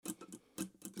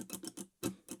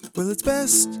Well, it's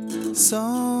best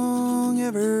song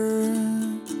ever.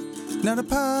 Not a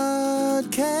podcast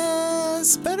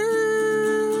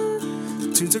better.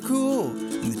 Tunes are cool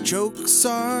and the jokes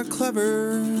are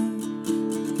clever.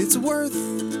 It's a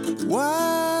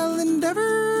worthwhile endeavor.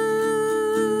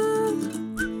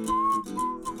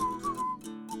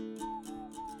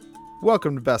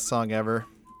 Welcome to Best Song Ever.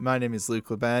 My name is Luke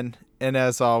LeBen, and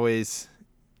as always,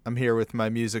 I'm here with my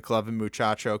music-loving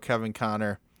muchacho, Kevin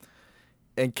Connor.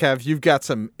 And Kev, you've got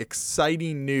some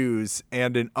exciting news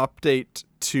and an update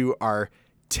to our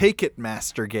Take It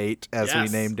Mastergate, as we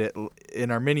named it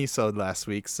in our mini-sode last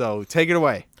week. So take it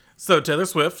away. So Taylor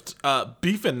Swift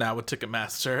beefing now with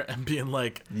Ticketmaster and being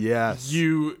like, yes,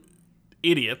 you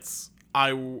idiots,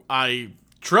 I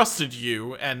trusted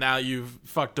you, and now you've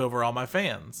fucked over all my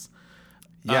fans.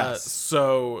 Yes.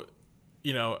 So,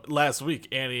 last week,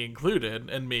 Annie included,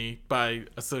 and me by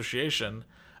association.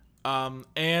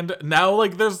 And now,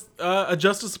 there's a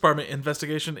Justice Department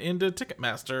investigation into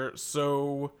Ticketmaster.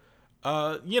 So,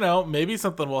 maybe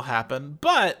something will happen.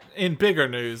 But in bigger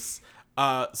news,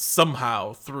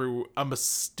 somehow, through a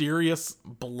mysterious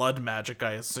blood magic,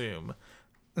 I assume,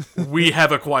 we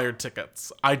have acquired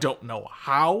tickets. I don't know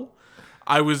how.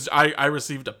 I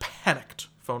received a panicked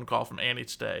phone call from Annie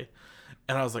today.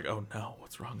 And I was like, oh no,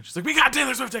 what's wrong? And she's like, we got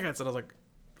Taylor Swift tickets. And I was like,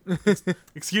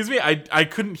 excuse me? I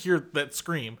couldn't hear that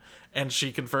scream. And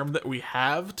she confirmed that we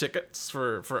have tickets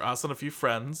for us and a few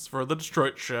friends for the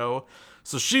Detroit show.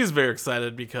 So she's very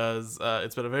excited because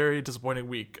it's been a very disappointing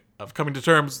week of coming to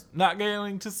terms not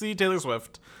going to see Taylor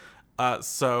Swift. Good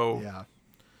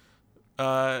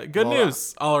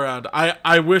news all around.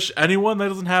 I wish anyone that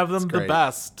doesn't have them the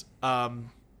best,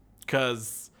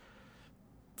 because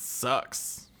it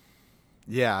sucks.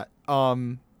 Yeah,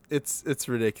 it's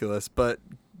ridiculous, but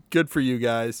good for you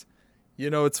guys.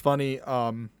 It's funny.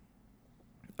 I'm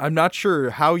not sure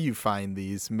how you find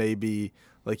these. Maybe,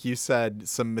 like you said,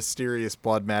 some mysterious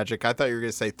blood magic. I thought you were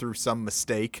gonna say through some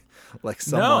mistake, like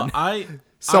someone. No,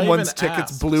 someone's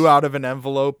tickets blew out of an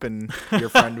envelope and your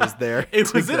friend was there.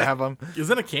 It was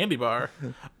in a candy bar.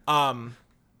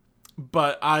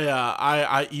 But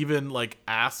I even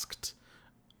asked,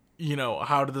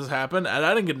 how did this happen? And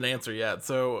I didn't get an answer yet.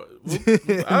 So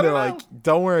I don't know.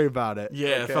 Don't worry about it. Yeah,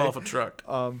 okay? It fell off a truck.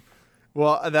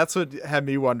 Well, that's what had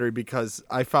me wondering, because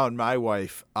I found my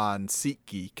wife on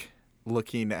SeatGeek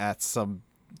looking at some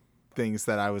things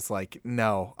that I was like,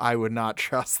 no, I would not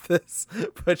trust this.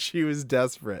 But she was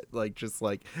desperate,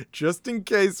 just in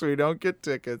case we don't get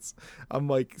tickets. I'm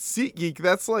like, SeatGeek,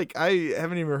 that's I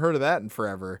haven't even heard of that in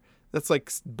forever.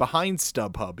 That's behind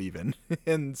StubHub even,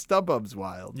 and StubHub's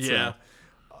wild.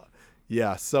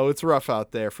 Yeah. So it's rough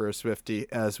out there for a Swiftie,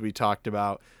 as we talked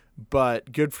about.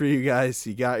 But good for you guys.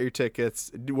 You got your tickets.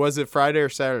 Was it Friday or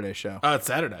Saturday show? It's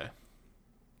Saturday.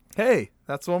 Hey,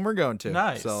 that's the one we're going to.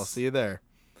 Nice. So I'll see you there.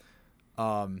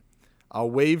 I'll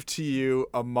wave to you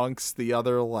amongst the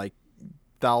other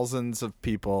thousands of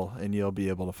people, and you'll be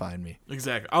able to find me.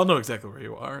 Exactly. I'll know exactly where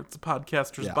you are. It's a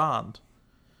podcaster's bond.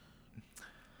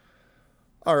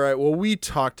 All right, well, we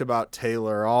talked about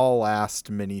Taylor all last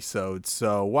mini-sode,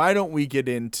 so why don't we get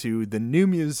into the new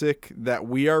music that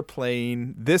we are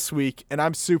playing this week? And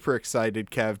I'm super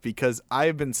excited, Kev, because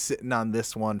I've been sitting on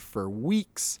this one for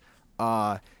weeks.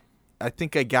 I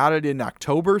think I got it in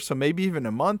October, so maybe even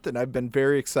a month, and I've been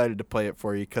very excited to play it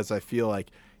for you because I feel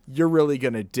like you're really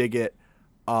going to dig it.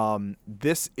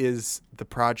 This is the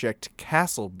project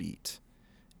Castle Beat,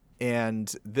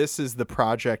 and this is the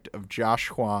project of Josh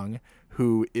Huang,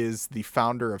 who is the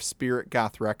founder of Spirit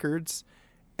Goth Records.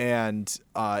 And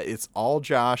it's all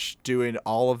Josh doing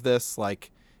all of this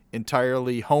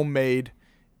entirely homemade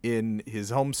in his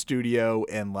home studio,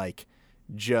 and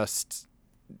just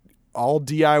all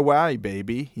DIY,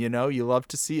 baby. You love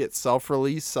to see it.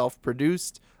 Self-released,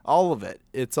 self-produced, all of it.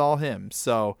 It's all him.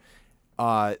 So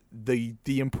the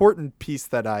important piece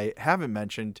that I haven't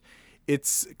mentioned,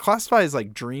 it's classified as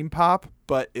dream pop,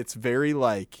 but it's very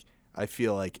I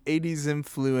feel 80s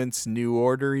influence, New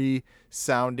Order-y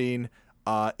sounding,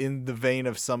 in the vein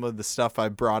of some of the stuff I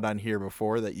brought on here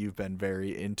before that you've been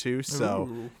very into.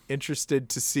 So interested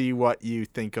to see what you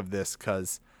think of this,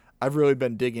 because I've really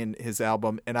been digging his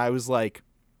album. And I was I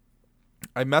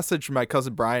messaged my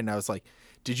cousin Brian, and I was like,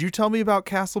 did you tell me about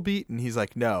Castle Beat? And he's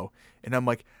like, no. And I'm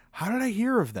like, how did I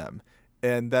hear of them?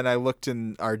 And then I looked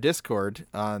in our Discord,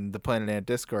 on the Planet Ant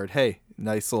Discord. Hey,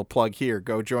 nice little plug here.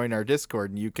 Go join our Discord,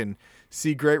 and you can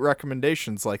see great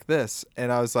recommendations like this.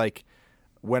 And I was like,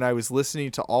 when I was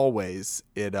listening to Always,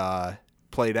 it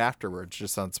played afterwards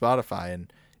just on Spotify,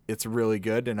 and it's really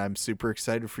good, and I'm super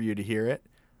excited for you to hear it.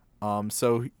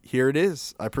 So here it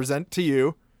is. I present to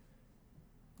you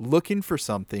Looking for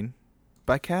Something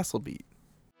by Castle Beat.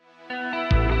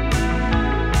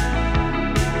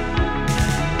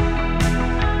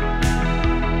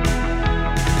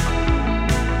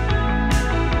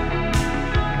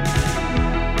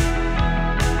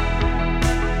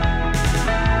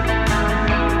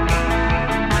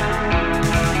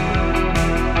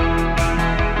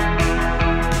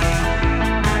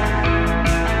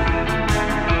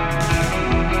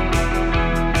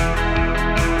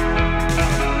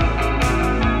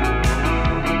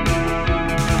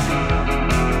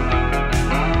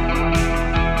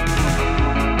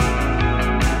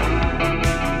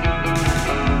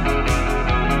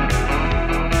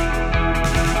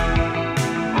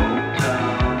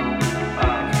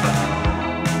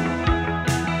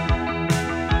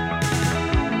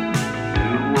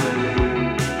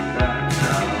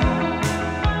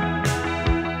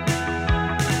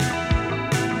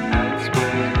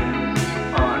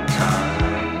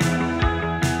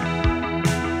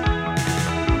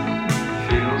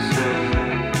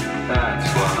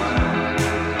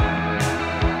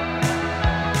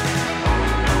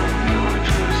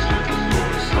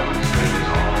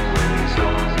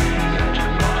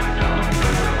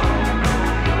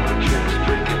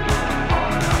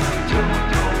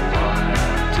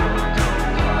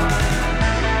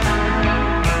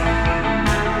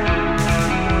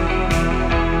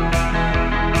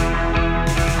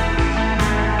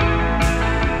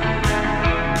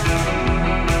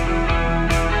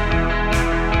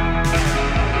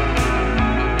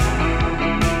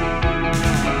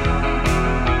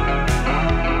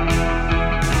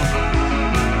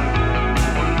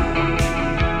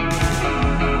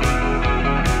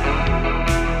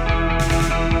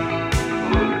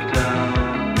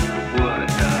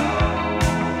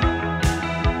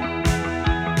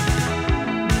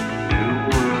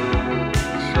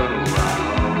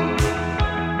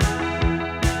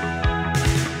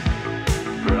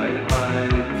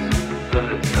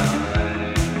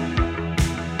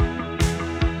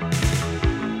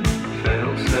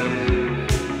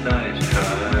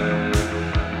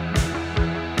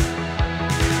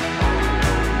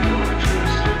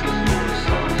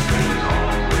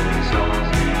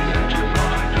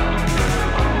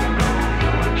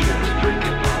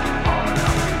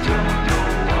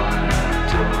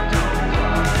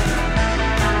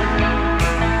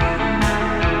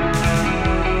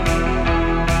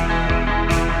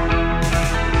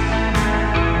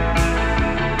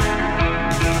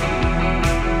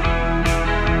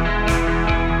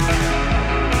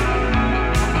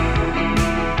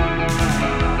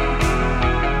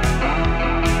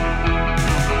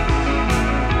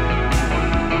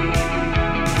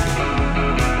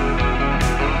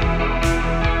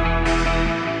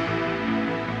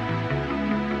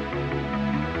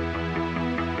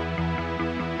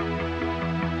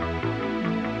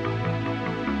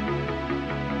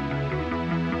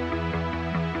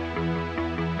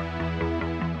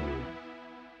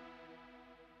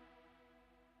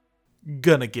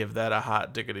 Gonna give that a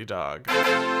hot diggity dog.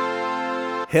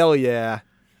 Hell yeah.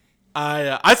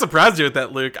 I surprised you with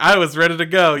that, Luke. I was ready to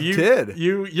go. You did.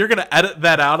 You're gonna edit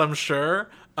that out, I'm sure.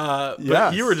 But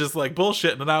yes. You were just like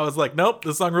bullshitting, and I was like, nope,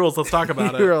 this song rules. Let's talk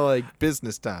about it. You were like,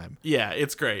 business time. Yeah,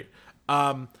 it's great.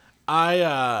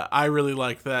 I really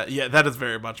like that. Yeah, that is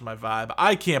very much my vibe.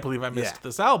 I can't believe I missed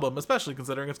this album, especially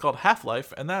considering it's called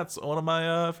Half-Life, and that's one of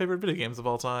my favorite video games of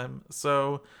all time.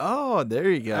 So, oh, there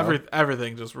you go.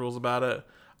 Everything just rules about it.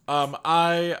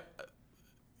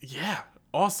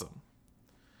 Awesome.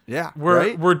 Yeah,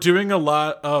 we're doing a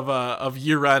lot of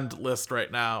year-end list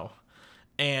right now,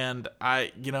 and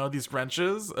these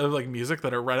wrenches of like music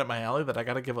that are right up my alley that I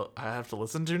have to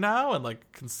listen to now and like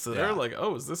consider like,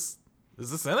 oh, is this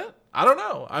in it? I don't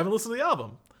know. I haven't listened to the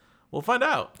album. We'll find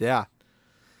out. Yeah.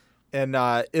 And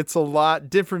it's a lot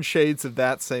different shades of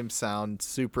that same sound.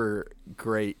 Super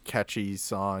great, catchy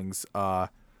songs. What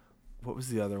was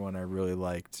the other one I really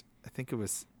liked? I think it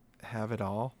was Have It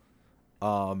All.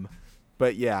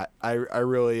 But yeah, I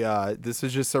really, this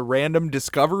is just a random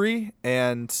discovery,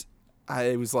 and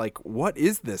I was like, what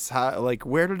is this?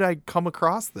 Where did I come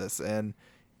across this? And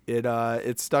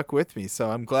it stuck with me.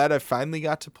 So I'm glad I finally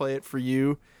got to play it for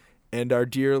you and our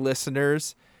dear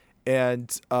listeners.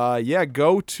 And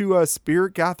go to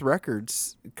Spirit Goth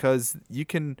Records, because you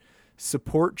can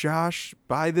support Josh,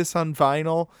 buy this on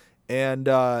vinyl, and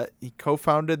he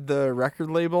co-founded the record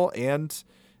label and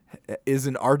is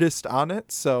an artist on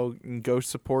it, so go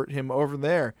support him over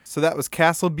there. So that was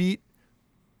Castle Beat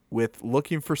with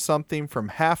Looking for Something from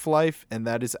Half-Life, and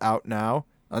that is out now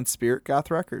on Spirit Goth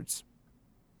Records.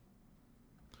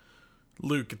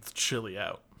 Luke, it's chilly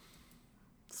out.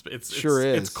 Is.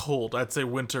 It's cold. I'd say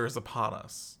winter is upon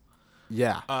us.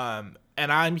 Yeah.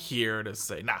 And I'm here to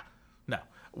say, no.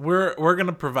 We're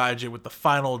gonna provide you with the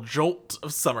final jolt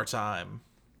of summertime.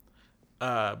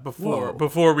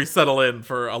 Before we settle in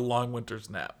for a long winter's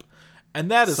nap,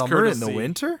 and that is summer in the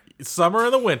winter. Summer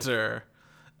in the winter.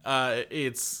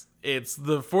 It's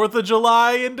the 4th of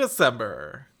July in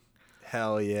December.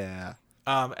 Hell yeah.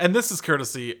 And this is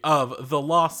courtesy of the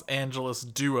Los Angeles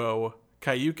duo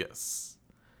Cayucas.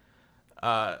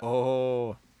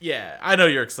 Yeah, I know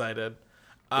you're excited.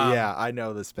 Yeah, I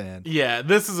know this band. Yeah,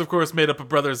 this is, of course, made up of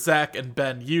brothers Zach and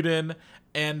Ben Uden,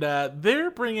 and they're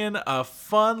bringing a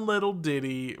fun little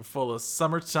ditty full of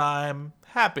summertime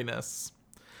happiness.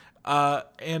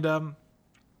 And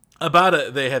about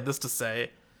it, they had this to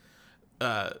say.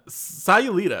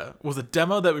 Sayulita was a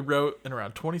demo that we wrote in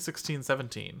around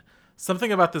 2016-17.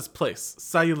 Something about this place,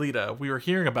 Sayulita, we were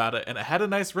hearing about it, and it had a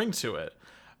nice ring to it.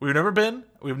 We've never been,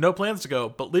 we have no plans to go,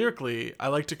 but lyrically, I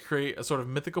like to create a sort of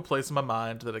mythical place in my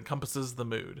mind that encompasses the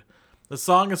mood. The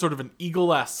song has sort of an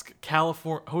Eagle-esque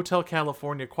Hotel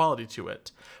California quality to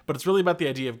it, but it's really about the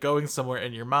idea of going somewhere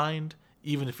in your mind.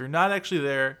 Even if you're not actually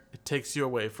there, it takes you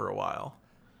away for a while.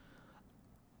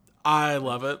 I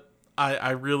love it.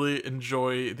 I really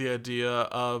enjoy the idea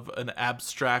of an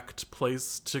abstract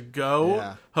place to go.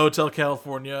 Yeah. Hotel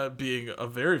California being a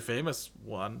very famous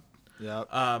one. Yep.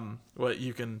 What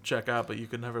you can check out, but you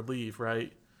can never leave,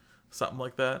 right? Something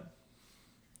like that.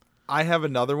 I have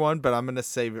another one, but I'm going to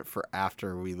save it for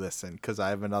after we listen because I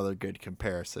have another good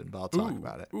comparison, but I'll talk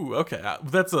about it. Ooh, okay.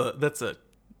 That's a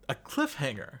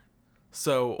cliffhanger.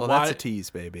 So that's a tease,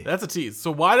 baby. That's a tease.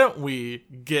 So why don't we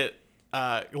get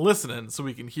listening so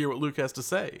we can hear what Luke has to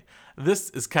say? This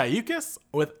is Cayucas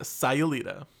with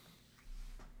Sayulita.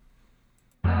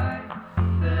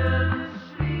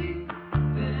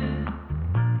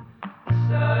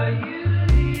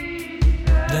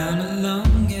 Down a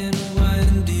long and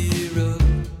windy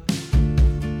road,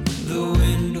 the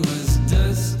wind was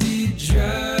dusty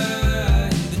dry.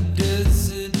 The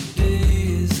desert day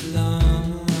is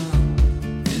long.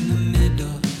 In the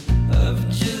middle of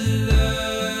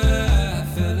July, I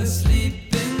fell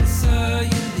asleep in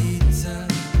Sayulita,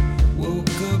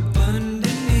 woke up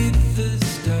underneath the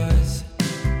stars.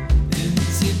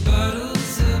 Empty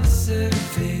bottles of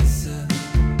cerveza,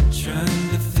 trying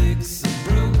to fix a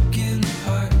broken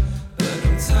heart, but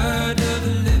I'm tired of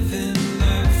living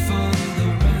life on the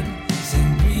run.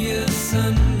 Sangria,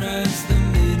 sunrise, the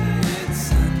midnight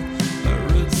sun. I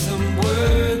wrote some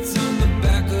words on the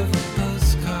back of a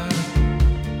postcard.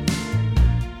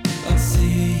 I'll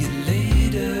see you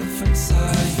later from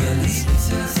Sayulita.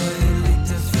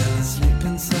 Sayulita, fell asleep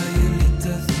in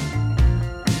Sayulita.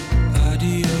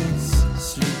 Adios,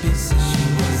 sleepy señorita. She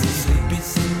was a sleepy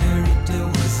señorita,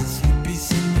 was a sleepy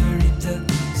señorita.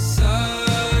 Sayulita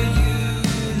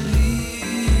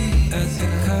at the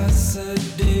Casa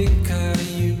de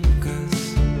Cayucas.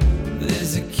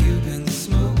 There's a Cuban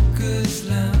smoker's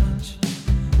lounge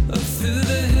up through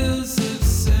the hills of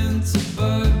Santa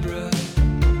Barbara,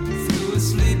 through a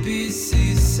sleepy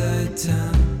seaside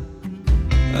town.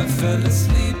 I fell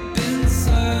asleep in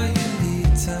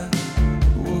Sayulita,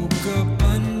 woke up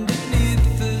underneath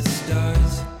the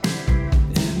stars.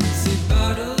 Empty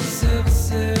bottles of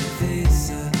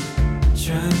cerveza,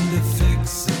 trying to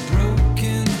fix a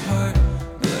broken heart,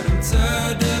 but I'm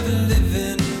tired of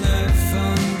living life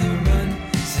on the run.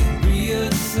 Sangria,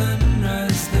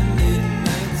 sunrise, the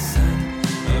midnight sun.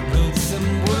 I wrote some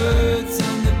words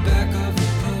on the back of a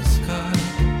postcard.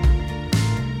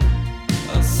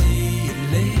 I'll see you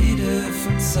later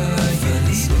from Sayulita.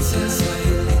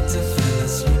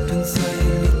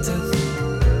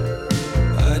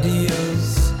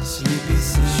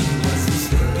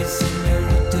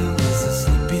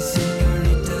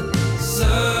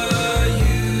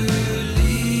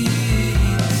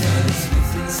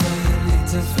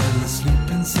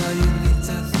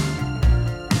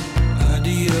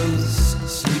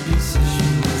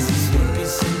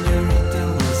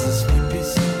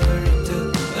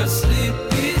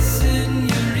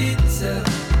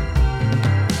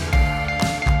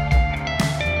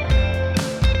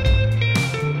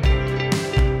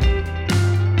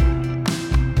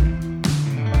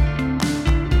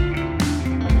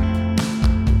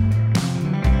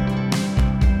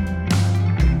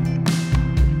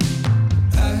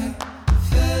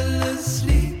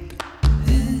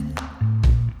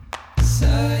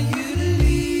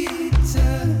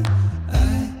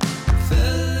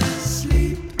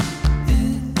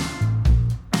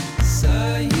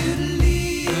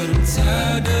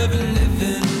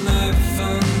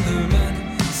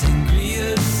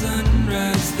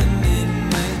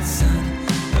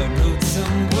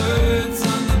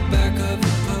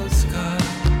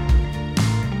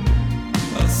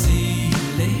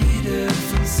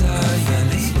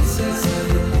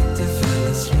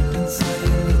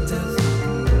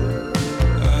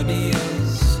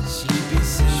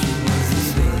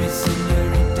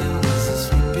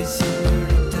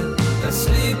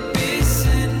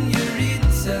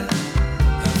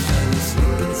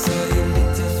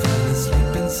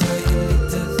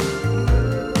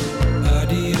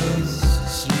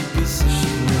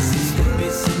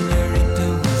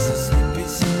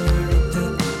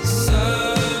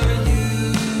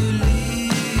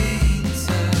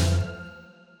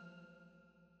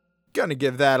 Gonna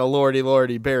give that a lordy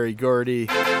lordy Barry Gordy.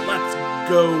 Let's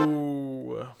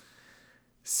go.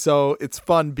 So it's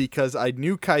fun because I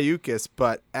knew Cayucas,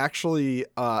 but actually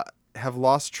have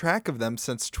lost track of them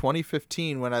since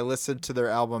 2015 when I listened to their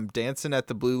album Dancing at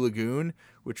the Blue Lagoon,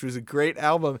 which was a great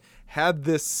album, had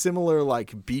this similar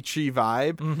like beachy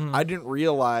vibe. Mm-hmm. I didn't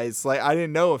realize, like, I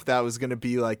didn't know if that was going to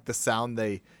be like the sound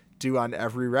they do on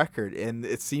every record. And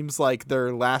it seems like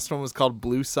their last one was called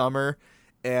Blue Summer.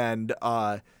 And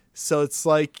so it's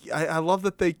like, I love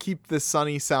that they keep this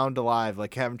sunny sound alive.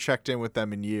 Like, haven't checked in with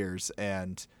them in years,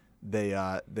 and they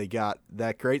got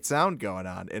that great sound going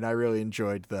on, and I really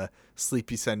enjoyed the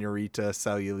Sleepy Senorita,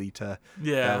 Cellulita.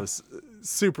 Yeah. That was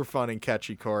super fun and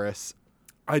catchy chorus.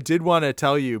 I did want to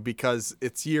tell you, because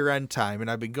it's year-end time, and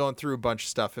I've been going through a bunch of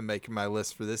stuff and making my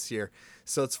list for this year,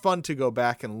 so it's fun to go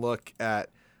back and look at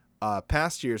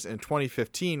past years. And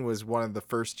 2015 was one of the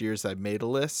first years I made a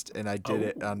list, and I did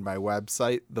it on my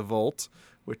website, The Volt,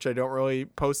 which I don't really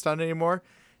post on anymore.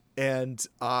 And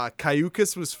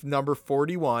Cayucas was number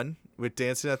 41 with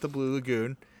Dancing at the Blue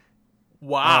Lagoon.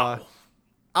 Wow.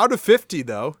 Out of 50,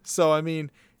 though. So, I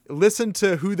mean, listen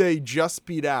to who they just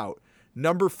beat out.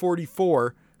 Number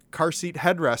 44, Car Seat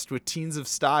Headrest with Teens of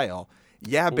Style.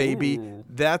 Yeah, baby. Ooh.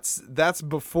 That's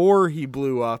before he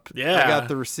blew up. Yeah. I got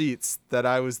the receipts that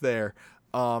I was there.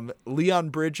 Leon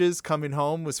Bridges, Coming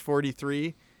Home, was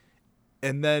 43.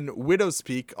 And then Widow's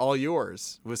Peak, All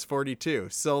Yours, was 42.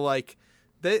 So, like,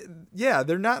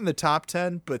 they're not in the top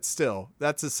 10, but still,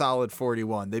 that's a solid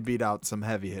 41. They beat out some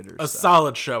heavy hitters. A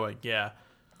solid showing, yeah.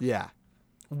 Yeah.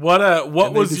 What And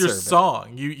they was your deserve it.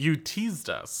 song? You teased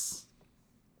us.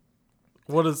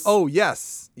 What is? Oh,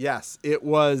 yes. It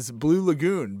was Blue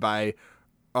Lagoon by,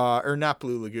 or not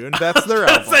Blue Lagoon. That's their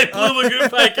Let's album. say Blue Lagoon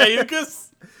by Cayucas.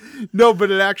 No,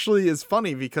 but it actually is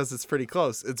funny because it's pretty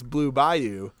close. It's Blue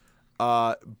Bayou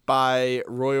by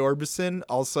Roy Orbison.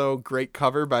 Also, great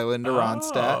cover by Linda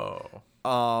Ronstadt.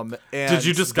 Oh. And Did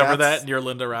you discover that's- that in your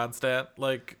Linda Ronstadt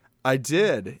I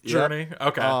did. Yep. journey?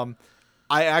 Okay.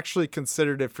 I actually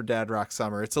considered it for Dad Rock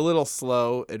Summer. It's a little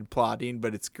slow and plodding,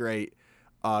 but it's great.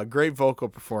 Great vocal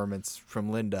performance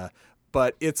from Linda.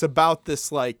 But it's about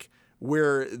this, like,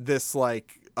 we're this,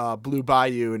 like, Blue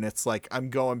Bayou, and it's like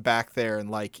I'm going back there and,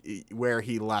 like, where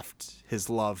he left his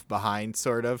love behind,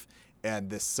 sort of. And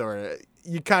this sort of,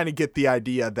 you kind of get the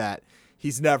idea that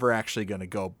he's never actually going to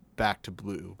go back to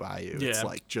Blue Bayou. Yeah. It's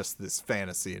like just this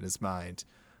fantasy in his mind.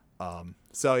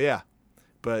 So yeah,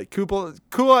 but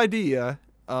cool idea.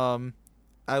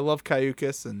 I love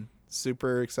Cayucas and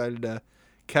super excited to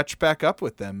catch back up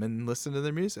with them and listen to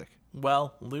their music.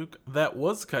 Well, Luke, that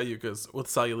was Cayucas with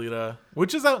Cellulita,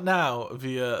 which is out now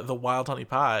via the Wild Honey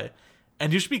Pie,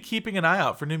 and you should be keeping an eye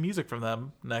out for new music from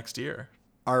them next year.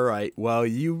 All right. Well,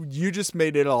 you just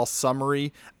made it all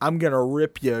summery. I'm going to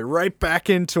rip you right back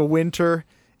into winter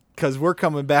because we're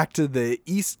coming back to the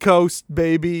East Coast,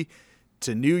 baby,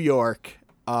 to New York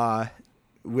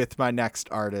with my next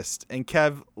artist. And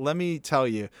Kev, let me tell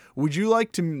you, would you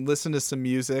like to listen to some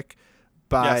music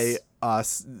by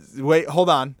us? Wait, hold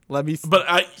on. Let me. But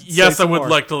I some would more.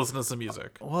 like to listen to some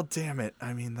music. Well, damn it.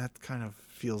 I mean, that kind of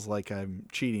feels like I'm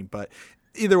cheating, but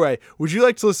either way, would you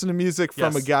like to listen to music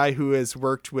from Yes. a guy who has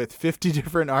worked with 50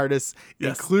 different artists,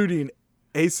 Yes. including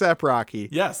A$AP Rocky,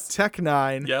 Yes. Tech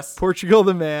Nine, Yes. Portugal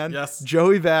the Man, Yes.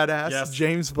 Joey Badass, Yes.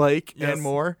 James Blake, Yes. and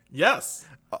more? Yes.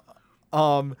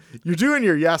 You're doing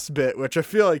your yes bit, which I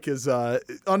feel like is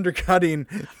undercutting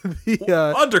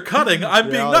the Undercutting, I'm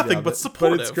being reality nothing of but it,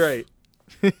 supportive. But it's great.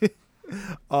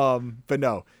 But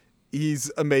no, he's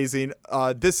amazing.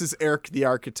 This is Eric the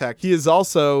Architect. He is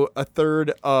also a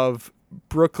third of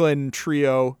Brooklyn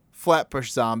trio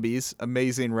Flatbush Zombies,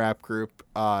 amazing rap group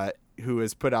who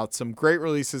has put out some great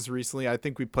releases recently. I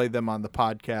think we played them on the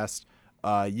podcast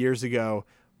years ago.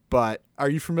 But are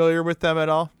you familiar with them at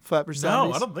all, Flatbush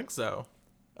Zombies? No, I don't think so.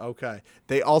 Okay.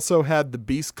 They also had the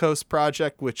Beast Coast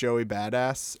Project with Joey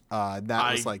Badass.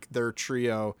 That was like their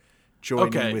trio joining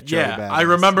Okay, with Joey Badass. I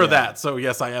remember Yeah. that. So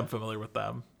yes, I am familiar with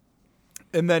them.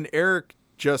 And then Eric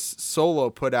just solo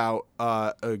put out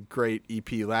a great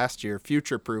EP last year,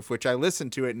 Future Proof, which I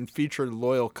listened to it and featured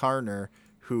Loyal Carner,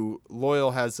 who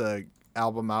Loyal has a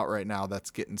album out right now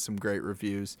that's getting some great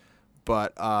reviews,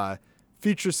 but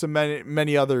features some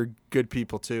many other good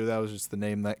people too. That was just the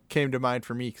name that came to mind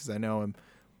for me because I know him.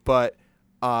 But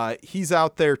he's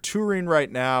out there touring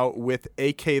right now with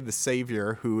AK the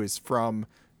Savior, who is from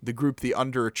the group The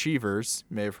Underachievers.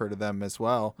 You may have heard of them as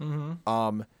well.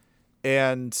 Mm-hmm.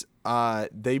 And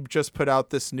they just put out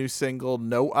this new single,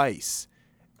 No Ice.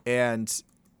 And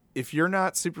if you're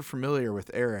not super familiar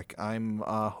with Eric, I'm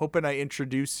hoping I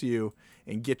introduce you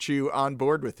and get you on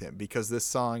board with him because this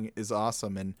song is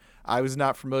awesome. And I was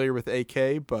not familiar with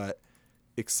AK, but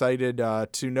excited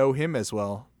to know him as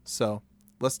well. So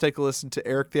let's take a listen to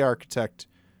Eric the Architect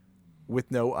with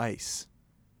No Ice.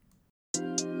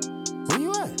 Where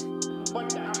you at?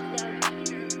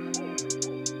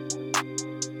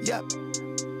 Yep.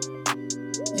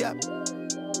 Yep.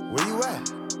 Where you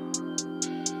at?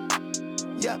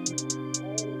 Yep.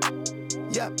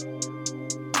 Yep.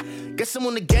 Guess I'm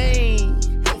on the game.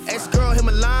 Ex-girl hit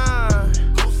my line.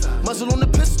 Muzzle on the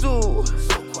pistol.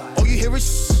 All you hear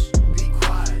is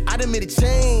I done made a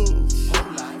change.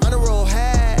 On the road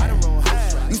hat.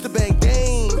 Used to bang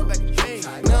game.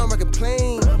 Now I'm rocking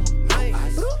plain.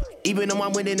 Even though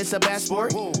I'm winning, it's a bad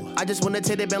sport. I just wanna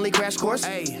take the Bentley crash course.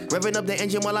 Revving up the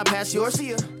engine while I pass yours.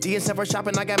 DSM for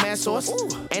shopping, I got mad sauce.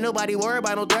 Ain't nobody worried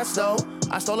about no threats though.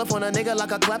 I stole it from a nigga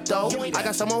like a klepto. I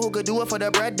got someone who could do it for the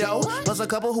bread though. Plus a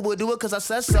couple who would do it cause I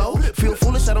said so. Feel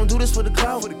foolish, I don't do this for the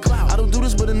clout. I don't do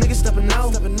this but a nigga stepping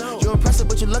out. You're impressive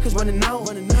but your luck is running out.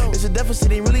 It's a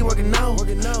deficit, ain't really working out.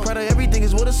 Proud of everything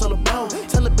is what it's all about.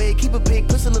 Tell a babe, keep a big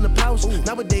pistol in the pouch.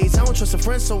 Nowadays, I don't trust a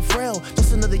friend so frail.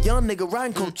 Just another young nigga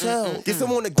riding coattail. Guess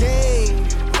I'm on the game.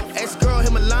 Ex-girl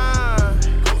hit my line.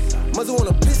 Muzzle on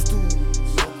a pistol.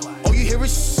 All you hear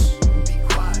is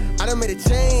I done made a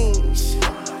change.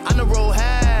 On the road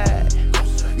hat.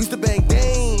 Used to bang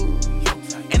game.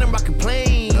 And I'm rocking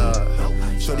plain.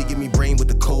 Shorty give me brain with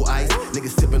the cold ice.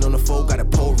 Niggas sipping on the foe, got a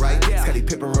pole right. Scotty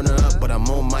Pippen running up, but I'm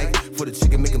on mic. For the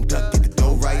chicken, make him duck, get the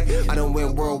dough right. I done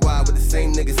went worldwide with the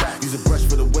same niggas. Use a brush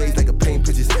for the waves like a paint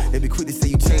pictures. They be quick to say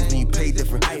you changed when you pay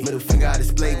different. Middle finger I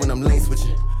display when I'm lane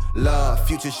switching. Love,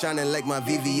 future shining like my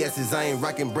VVS's. I ain't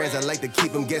rocking brands, I like to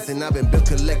keep them guessing. I've been bill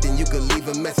collecting, you could leave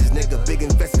a message. Nigga, big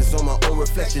investments on my own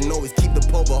reflection. Always keep the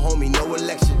pole, but homie, no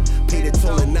election. Pay the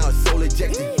toll and now it's soul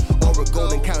ejected. Aura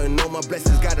golden, counting all my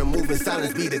blessings. Gotta move in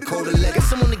silence, be the code of legacy.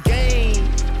 Guess I'm on the game.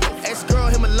 Ex-girl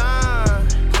hit my line.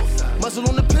 Muzzle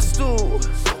on the pistol.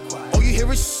 All you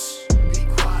hear is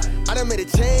I done made a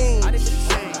change.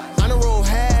 On the road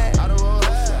hat.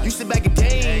 Used to back a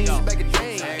day.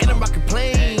 And I'm rocking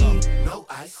plain.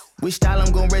 Which style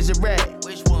I'm gon' resurrect?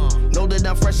 Which one? Know that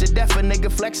I'm fresh to death, a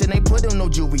nigga flexing, ain't put on no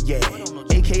jewelry yet.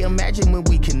 AK imagine when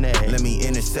we connect. Let me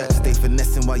intercept, stay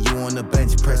finessing while you on the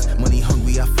bench press. Money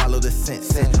hungry, I follow the scent.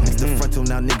 Next to frontal,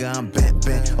 now nigga, I'm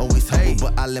bent. Always humble,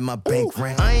 but I let my bank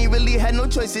rent. I ain't really had no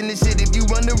choice in this shit. If you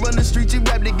run the streets, you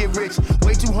rap to get rich.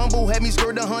 Way too humble, had me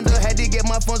skirt a Honda. Had to get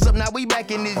my funds up, now we back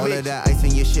in this bitch. All of that ice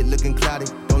in your shit looking cloudy.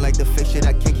 Don't like the fake shit,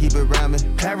 I can't keep it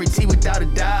rhyming. Clarity without a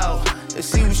doubt. Let's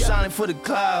see who's shining for the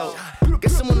cloud.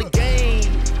 Guess I'm on the game.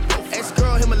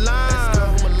 Ex-girl hit my line.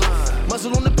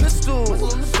 Muzzle on the pistol.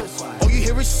 All you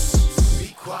hear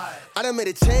is I done made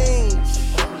a change.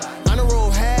 On the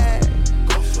road hat.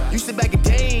 Used to back a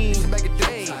day.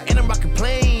 And I'm rocking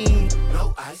plain.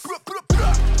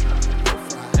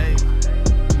 Hey.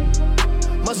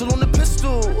 Muzzle on the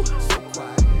pistol.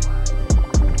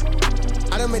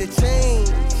 I done made a change.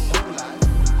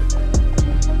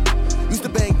 Used to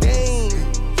bang game.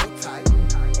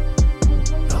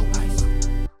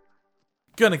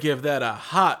 Gonna give that a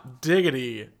hot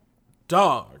diggity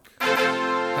dog.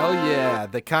 Hell yeah,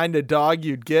 the kind of dog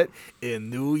you'd get in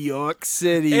New York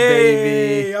City,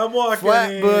 Hey, baby. I'm walking.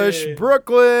 Flatbush,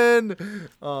 Brooklyn.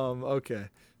 Okay.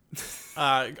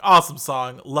 Awesome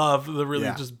song. Love the really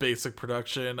Yeah. just basic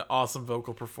production. Awesome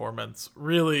vocal performance.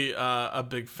 Really a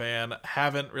big fan.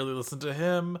 Haven't really listened to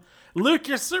him. Luke,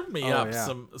 you're serving me up yeah.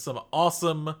 some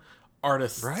awesome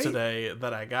artists Right? today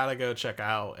that I gotta go check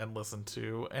out and listen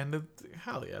to. And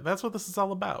hell yeah, that's what this is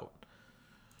all about.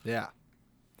 Yeah.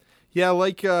 Yeah,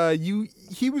 like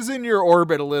he was in your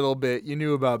orbit a little bit. You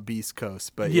knew about Beast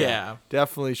Coast, but Yeah.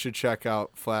 definitely should check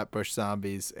out Flatbush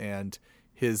Zombies and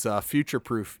his Future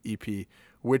Proof EP,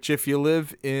 which if you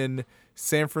live in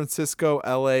San Francisco,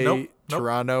 LA, Nope.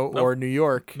 Toronto, Nope. or New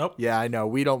York. Nope. Yeah, I know.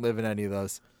 We don't live in any of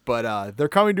those. But they're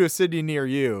coming to a city near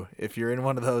you if you're in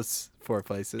one of those four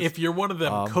places. If you're one of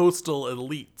them coastal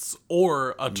elites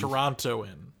or a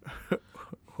Torontoan.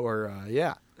 or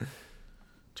yeah,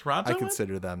 Torontoan? I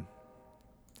consider them.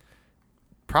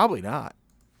 Probably not.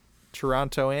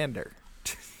 Torontoander.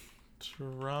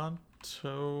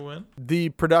 Torontoan? The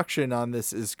production on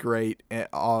this is great.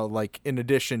 Like in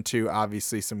addition to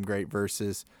obviously some great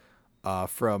verses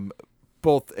from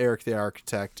both Eric the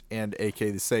Architect and AK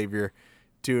the Savior,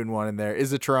 doing one in there.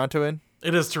 Is it Torontoan?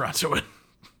 It is Torontoan.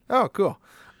 Oh, cool.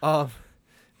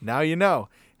 Now you know.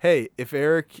 Hey, if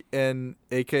Eric and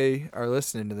AK are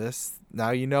listening to this,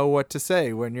 now you know what to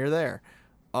say when you're there.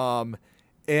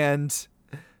 And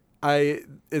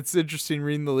it's interesting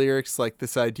reading the lyrics, like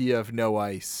this idea of no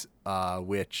ice,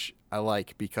 which I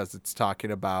like because it's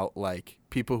talking about like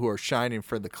people who are shining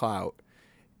for the clout,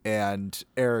 and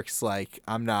Eric's like,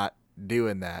 I'm not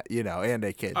doing that, and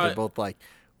AK, they're both like,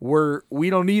 we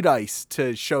don't need ice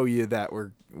to show you that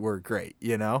we're great,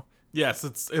 Yes,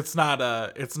 it's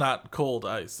not cold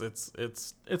ice.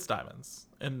 It's diamonds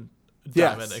and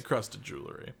diamond encrusted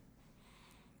jewelry.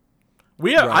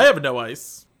 I have no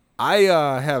ice. I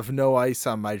have no ice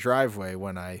on my driveway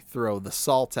when I throw the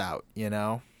salt out,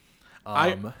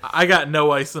 I got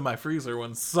no ice in my freezer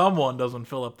when someone doesn't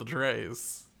fill up the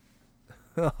trays.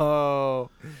 Oh,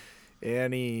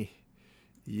 Annie,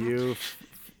 you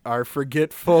are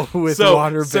forgetful with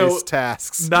water-based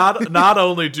tasks. Not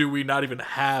only do we not even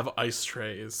have ice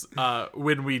trays,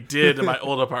 when we did in my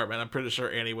old apartment, I'm pretty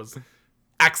sure Annie was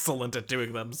excellent at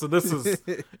doing them. So this is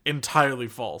entirely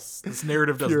false. This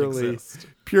narrative doesn't exist.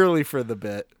 Purely for the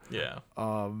bit. Yeah.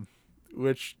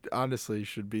 Which honestly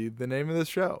should be the name of the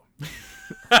show.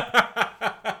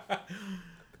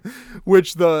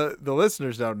 Which the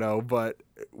listeners don't know, but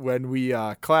when we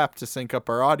clapped to sync up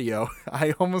our audio,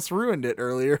 I almost ruined it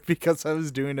earlier because I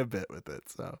was doing a bit with it.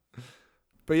 So,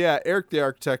 but yeah, Eric the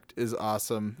Architect is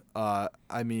awesome. I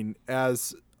mean,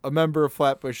 as a member of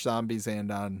Flatbush Zombies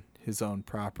and on his own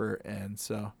proper, and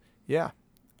so yeah,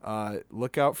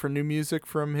 look out for new music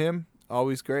from him.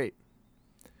 Always great.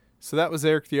 So that was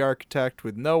Eric the Architect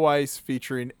with No Ice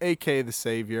featuring AK the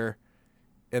Savior.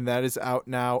 And that is out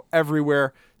now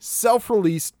everywhere.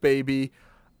 Self-released, baby.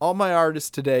 All my artists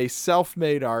today,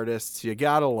 self-made artists. You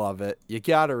gotta love it. You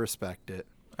gotta respect it.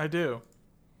 I do.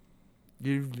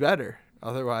 You better.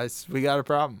 Otherwise, we got a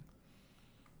problem.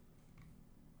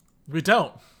 We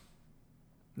don't.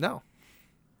 No.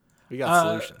 We got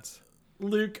solutions.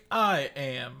 Luke, I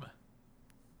am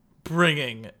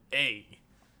bringing a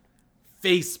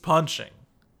face-punching,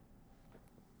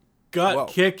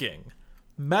 gut-kicking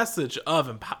message of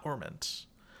empowerment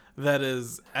that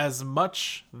is as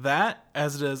much that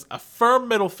as it is a firm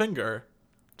middle finger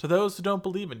to those who don't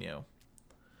believe in you.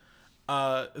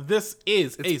 This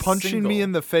is it's punching me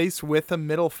in the face with a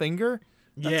middle finger.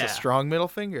 That's a strong middle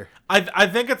finger. I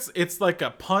think it's like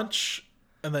a punch,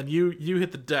 and then you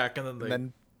hit the deck, and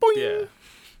then boing.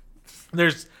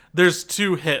 Yeah. There's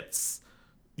 2 hits.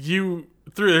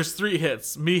 There's 3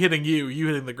 hits. Me hitting you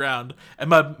hitting the ground, and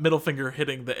my middle finger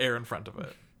hitting the air in front of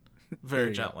it.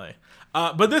 Very gently.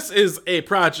 But this is a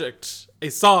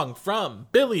song from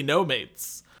Billy No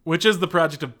Mates, which is the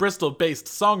project of Bristol-based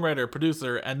songwriter,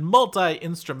 producer, and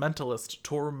multi-instrumentalist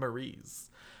Tor Maries.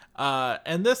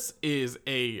 And this is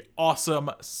a awesome,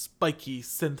 spiky,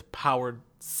 synth-powered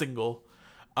single.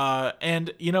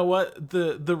 And you know what?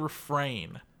 The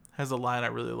refrain has a line I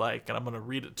really like, and I'm going to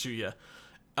read it to you.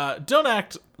 Don't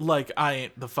act like I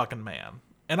ain't the fucking man.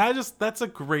 And that's a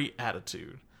great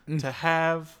attitude to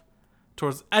have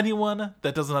towards anyone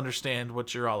that doesn't understand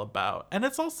what you're all about. And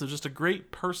it's also just a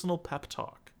great personal pep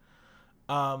talk.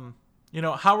 How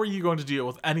are you going to deal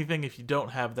with anything if you don't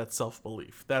have that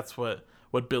self-belief? That's what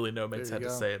Billy No Mates had to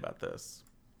say about this.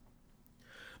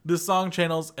 This song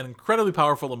channels an incredibly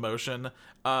powerful emotion,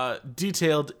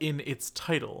 detailed in its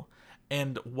title.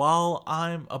 And while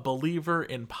I'm a believer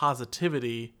in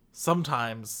positivity,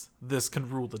 sometimes this can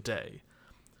rule the day.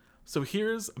 So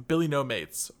here's Billy No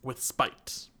Mates with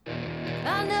Spite.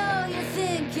 I know you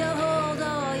think you hold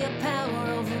all your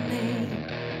power over me,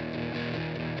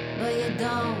 but you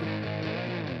don't.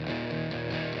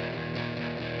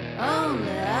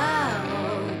 Only I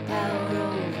hold power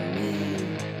over me.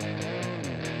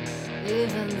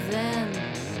 Even then,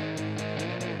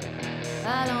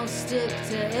 I don't stick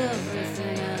to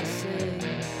everything I say.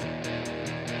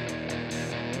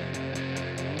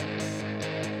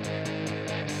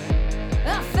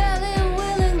 I fell in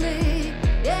willingly,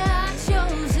 yeah, I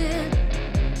chose it.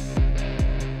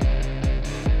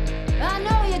 I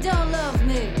know you don't love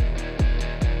me,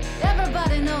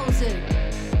 everybody knows it.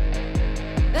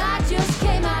 I just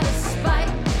came out of spite.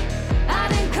 I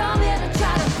didn't come here to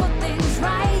try to put things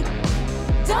right.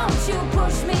 Don't you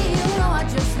push me, you know I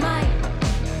just might.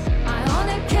 I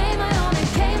only came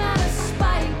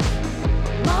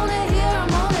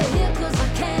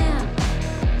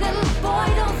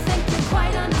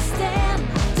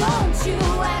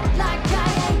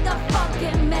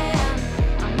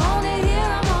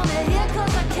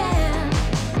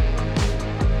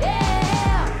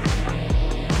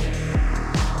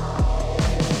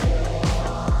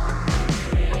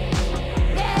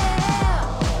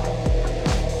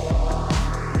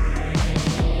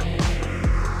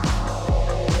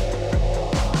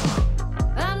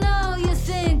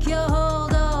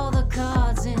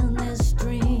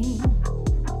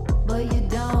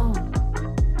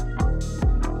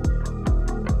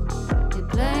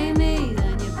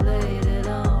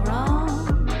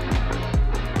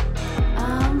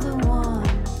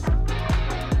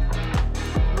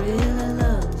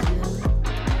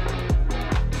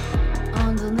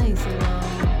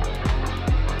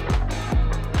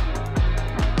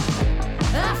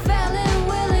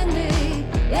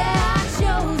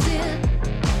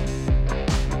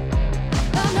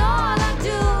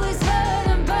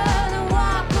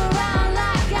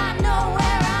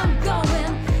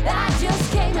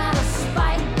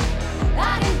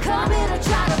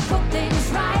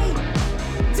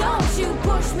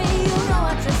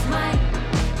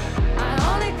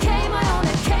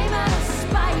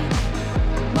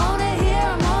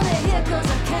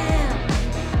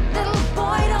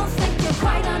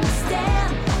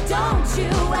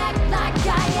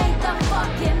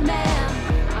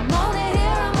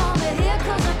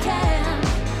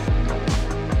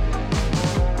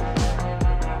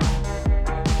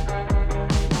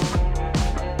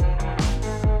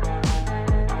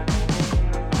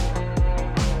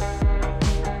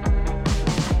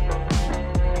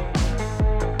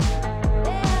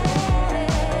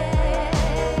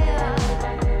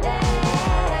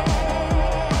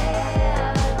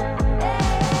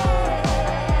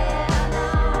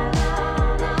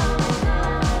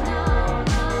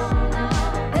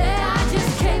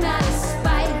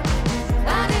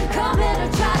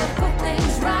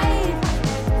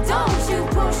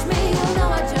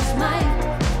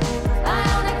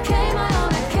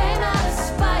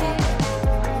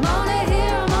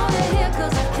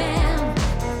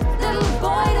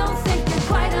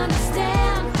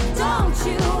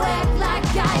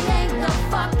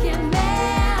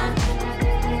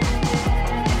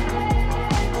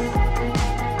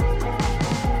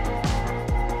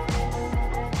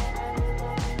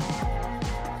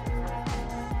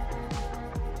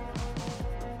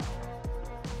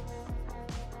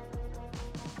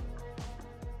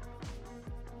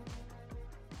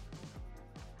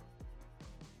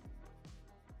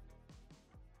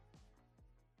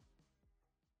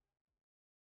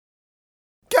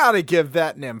gotta give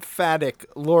that an emphatic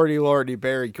Lordy Lordy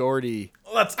Barry Gordy.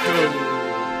 Let's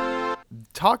go.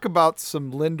 Talk about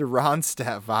some Linda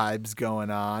Ronstadt vibes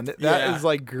going on. That Yeah. is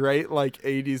like great, like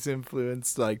 80s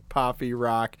influence, like poppy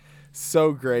rock.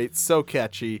 So great, so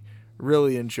catchy.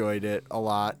 Really enjoyed it a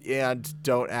lot. And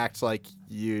don't act like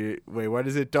you. Wait, what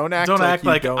is it? Don't act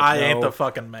like you don't I know. ain't the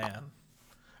fucking man.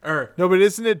 Or No, but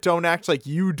isn't it? Don't act like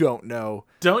you don't know.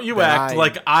 don't you that act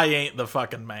like I ain't the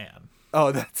fucking man.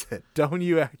 Oh, that's it. Don't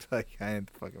you act like I ain't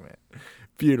the fucking man.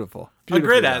 Beautiful. A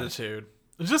great done. attitude.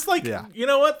 Just like, Yeah. you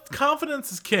know what?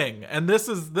 Confidence is king. And this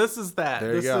is that.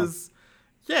 There you This go. is,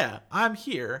 yeah, I'm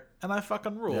here and I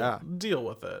fucking rule. Yeah. Deal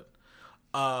with it.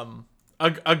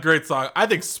 A great song. I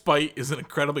think spite is an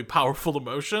incredibly powerful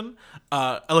emotion.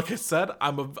 Like I said,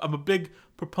 I'm a big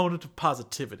proponent of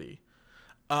positivity.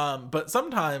 But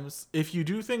sometimes if you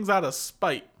do things out of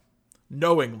spite,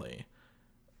 knowingly,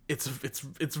 it's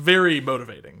very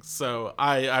motivating. So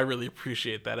I really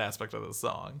appreciate that aspect of the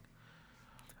song.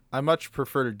 I much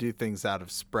prefer to do things out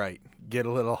of Sprite. Get a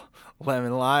little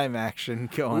lemon lime action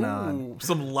going on. Ooh,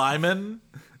 some Lyman.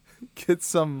 Get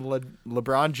some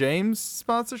LeBron James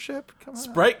sponsorship. Come on.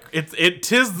 Sprite, it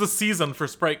tis the season for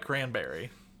Sprite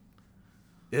Cranberry.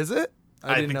 Is it?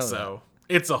 I didn't think know so.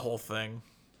 It's a whole thing.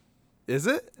 that. Is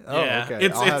it? Oh, Yeah, okay.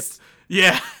 I'll have it's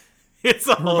yeah, it's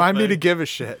a whole remind me to thing. give a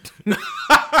shit.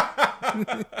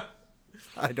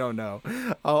 I don't know.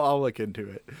 I'll look into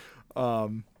it.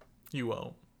 You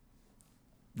won't.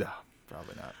 No,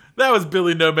 probably not. That was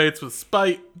Billy No Mates with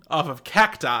Spite off of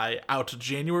Cacti, out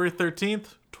January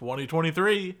 13th,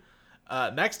 2023.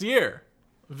 Next year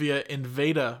via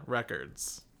Invada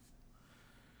Records.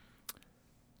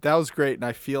 That was great, and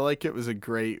I feel like it was a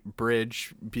great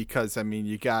bridge because, I mean,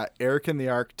 you got Eric and the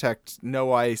Architect,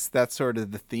 No Ice, that's sort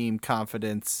of the theme,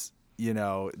 Confidence, you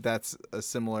know, that's a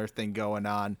similar thing going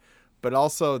on. But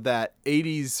also that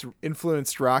 80s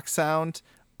influenced rock sound,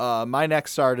 my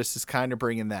next artist is kind of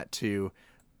bringing that too.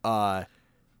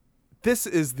 This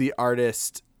is the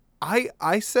artist,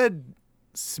 I said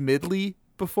Smidley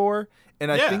before,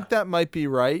 and I Yeah. think that might be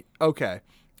right. Okay.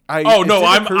 Oh it no, did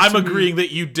I'm occur to me- agreeing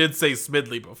that you did say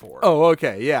Smidley before. Oh,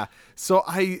 okay, yeah. So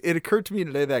it occurred to me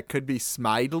today that could be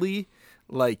Smidely,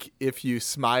 like if you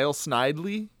smile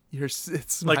snidely,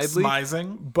 it's like Smidely.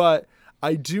 smizing. But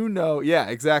I do know, yeah,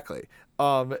 exactly.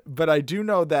 But I do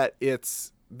know that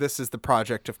this is the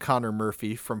project of Connor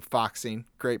Murphy from Foxing,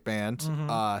 great band.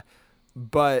 Mm-hmm.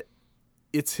 But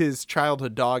it's his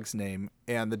childhood dog's name,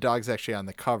 and the dog's actually on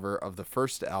the cover of the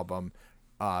first album.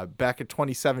 Back in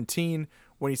 2017,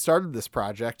 when he started this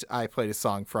project, I played a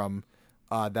song from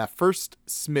that first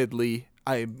Smidley.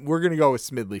 We're gonna go with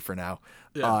Smidley for now.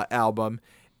 Yeah. Album,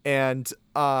 and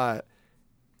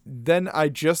then I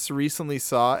just recently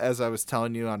saw, as I was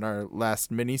telling you on our last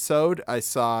mini-sode, I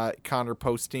saw Connor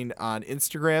posting on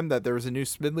Instagram that there was a new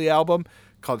Smidley album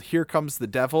called Here Comes the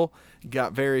Devil.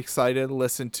 Got very excited,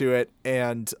 listened to it,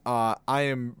 and I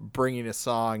am bringing a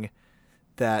song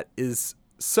that is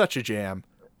such a jam.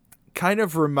 Kind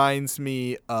of reminds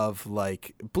me of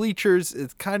like Bleachers.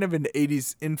 It's kind of an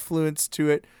 80s influence to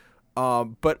it,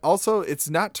 but also it's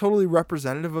not totally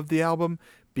representative of the album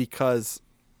because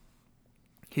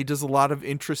he does a lot of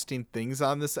interesting things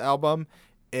on this album,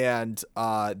 and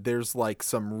there's like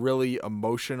some really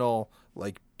emotional,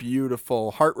 like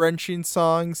beautiful, heart-wrenching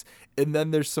songs, and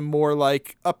then there's some more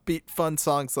like upbeat, fun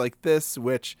songs like this,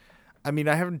 which, I mean,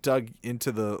 I haven't dug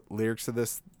into the lyrics of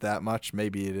this that much.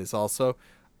 Maybe it is also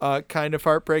kind of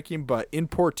heartbreaking, but In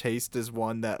Poor Taste is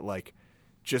one that like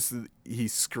just he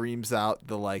screams out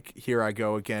the like, here I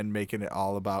go again, making it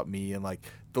all about me, and like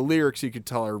the lyrics you could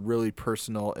tell are really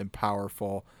personal and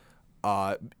powerful,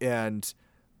 but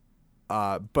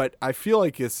I feel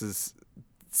like this is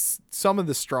some of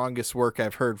the strongest work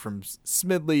I've heard from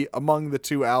Smidley among the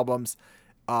two albums.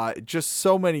 Just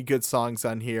so many good songs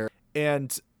on here,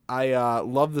 and I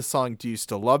love the song Do You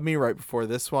Still Love Me right before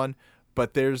this one,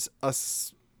 but there's a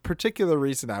particular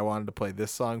reason I wanted to play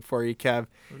this song for you, Kev,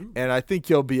 and I think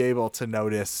you'll be able to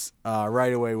notice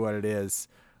right away what it is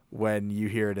when you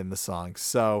hear it in the song.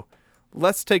 So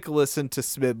let's take a listen to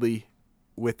Smidley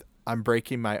with I'm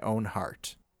Breaking My Own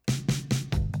Heart.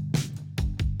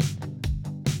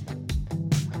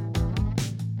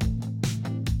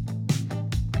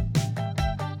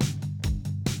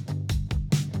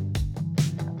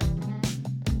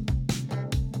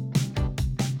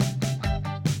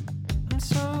 I'm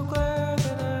so glad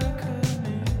that I could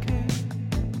make it.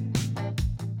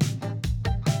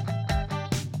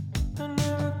 I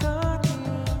never got the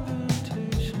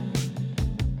invitation.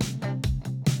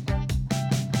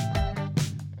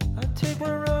 I take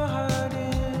my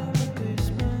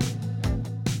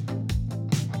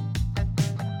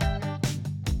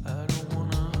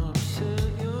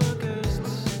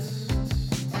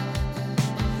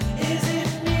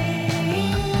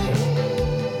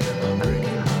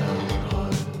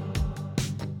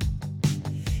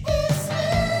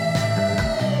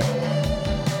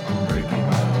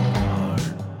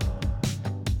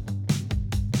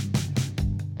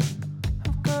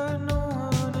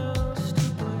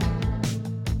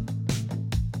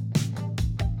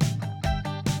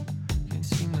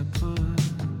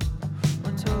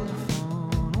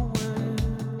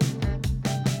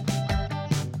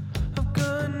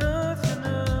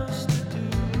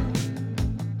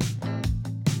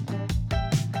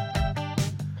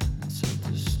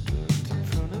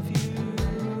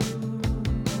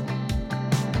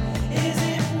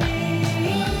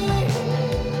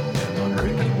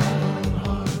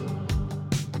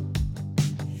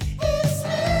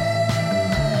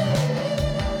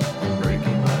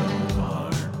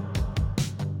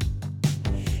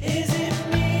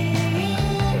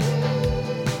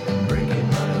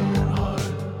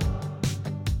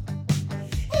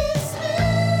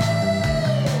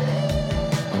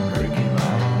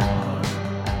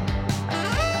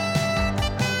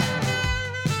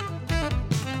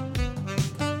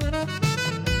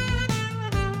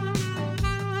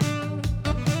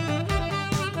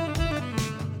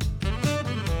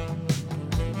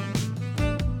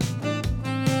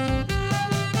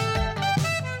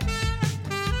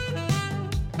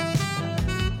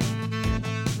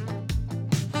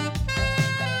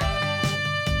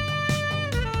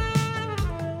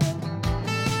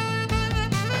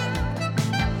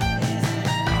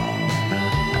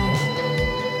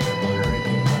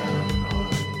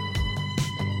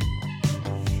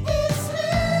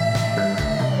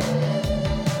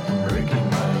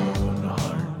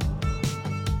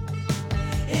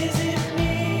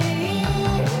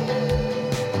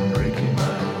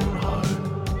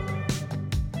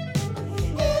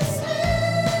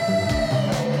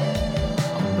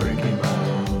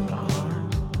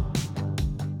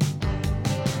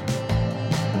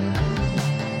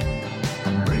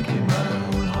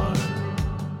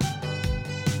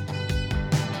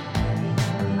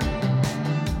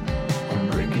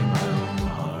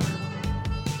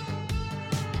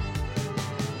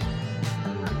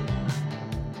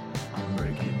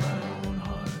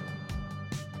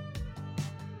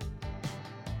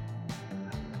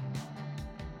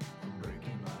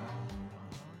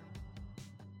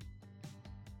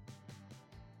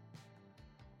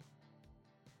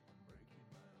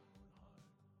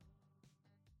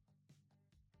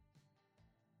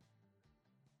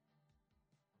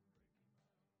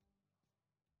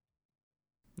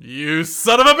You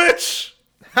son of a bitch!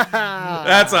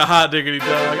 That's a hot diggity dog.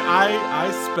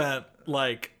 I spent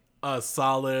like a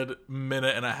solid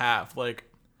minute and a half. Like,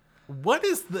 what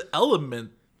is the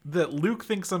element that Luke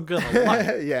thinks I'm gonna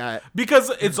like? Yeah.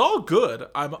 Because it's all good.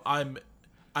 I'm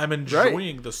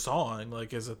enjoying the song.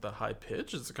 Like, is it the high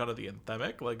pitch? Is it kind of the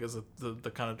anthemic? Like, is it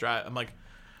the kind of dry? I'm like,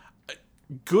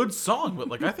 good song, but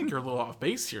like I think you're a little off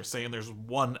base here, saying there's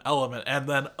one element, and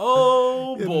then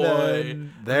oh boy,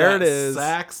 then there that it is.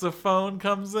 saxophone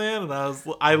comes in, and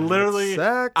I literally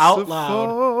out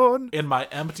loud in my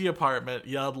empty apartment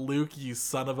yelled, "Luke, you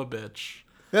son of a bitch."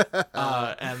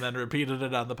 And then repeated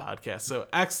it on the podcast. So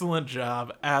excellent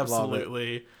job.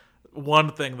 Absolutely.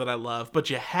 One thing that I love. But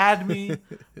you had me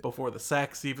before the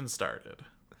sax even started.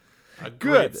 A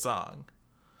great song.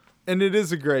 And it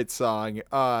is a great song.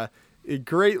 A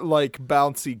great like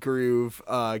bouncy groove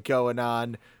going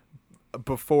on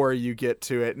before you get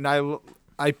to it. And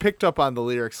I picked up on the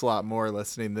lyrics a lot more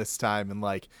listening this time, and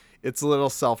like it's a little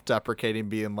self-deprecating,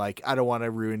 being like, I don't want to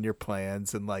ruin your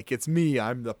plans, and like it's me,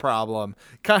 I'm the problem.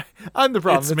 I'm the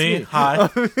problem. It's me. Hi.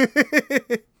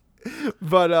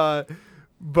 But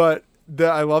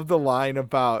I love the line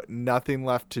about nothing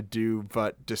left to do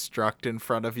but destruct in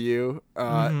front of you.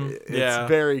 It's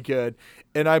very good.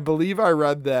 And I believe I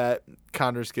read that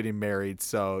Connor's getting married,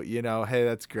 so hey,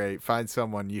 that's great. Find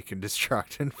someone you can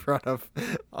destruct in front of.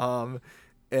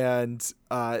 And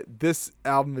this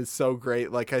album is so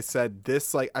great. Like I said,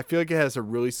 I feel like it has a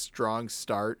really strong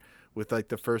start with like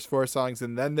the first 4 songs,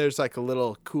 and then there's like a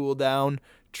little cool down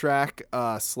track,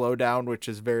 Slow Down, which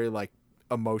is very like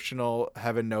emotional.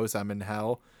 Heaven Knows I'm in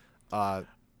Hell. A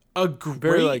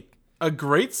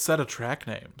great set of track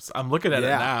names. I'm looking at it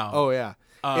now. Oh yeah.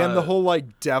 And the whole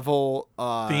like devil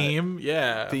theme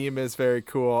is very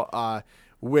cool.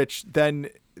 Which then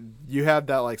you have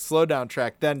that like Slow Down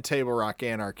track. Then Table Rock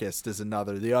Anarchist is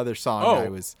the other song I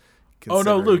was Oh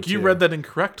no, Luke, too. you read that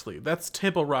incorrectly. That's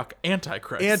Table Rock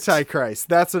Antichrist. Antichrist.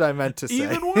 That's what I meant to say.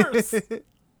 Even worse.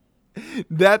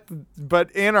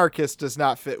 But Anarchist does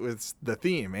not fit with the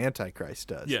theme. Antichrist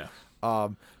does. Yeah.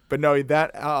 But no,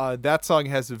 that song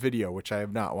has a video, which I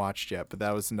have not watched yet, but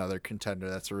that was another contender.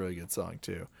 That's a really good song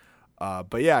too.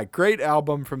 But yeah, great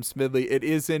album from Smidley. It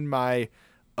is in my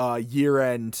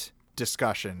year-end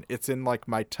discussion. It's in like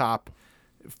my top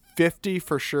 50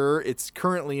 for sure. It's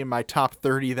currently in my top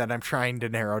 30 that I'm trying to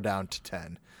narrow down to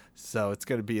 10. So it's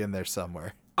going to be in there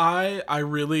somewhere. I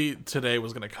really today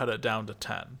was going to cut it down to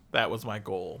 10. That was my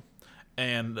goal.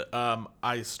 And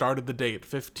I started the day at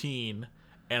 15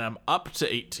 and I'm up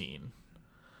to 18.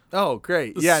 Oh,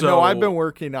 great. Yeah, no, I've been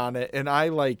working on it, and I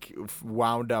like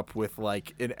wound up with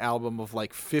like an album of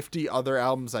like 50 other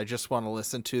albums I just want to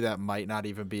listen to that might not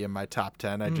even be in my top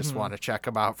 10. I just want to check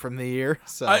them out from the year.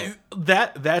 So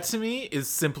that to me is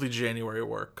simply January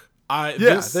work.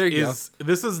 There you go.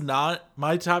 This is not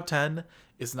my top 10.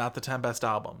 It's not the 10 best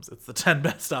albums. It's the 10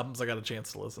 best albums I got a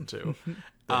chance to listen to,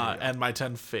 and my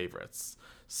 10 favorites.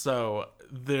 So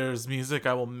there's music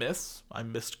I will miss. I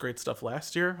missed great stuff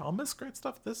last year. I'll miss great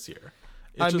stuff this year.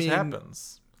 It just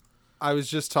happens. I was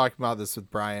just talking about this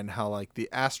with Brian, how like the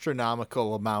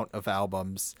astronomical amount of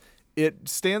albums, it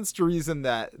stands to reason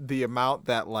that the amount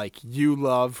that like you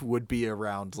love would be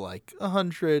around like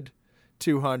 100,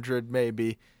 200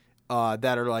 maybe,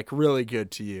 that are like really good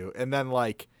to you. And then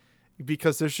like,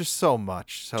 because there's just so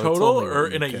much. So total or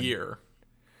in a year?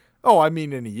 Oh, I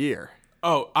mean in a year.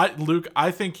 Oh, Luke,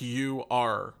 I think you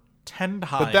are 10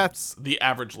 times the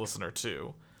average listener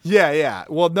too. Yeah.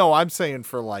 Well, no, I'm saying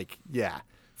for like,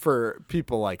 for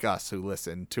people like us who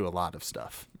listen to a lot of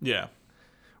stuff. Yeah.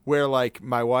 Where like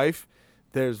my wife,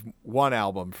 there's one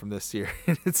album from this year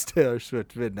and it's Taylor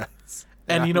Swift Midnights.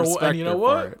 And you know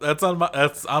what? That's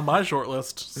on my short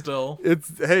list still.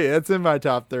 It's in my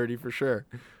top 30 for sure.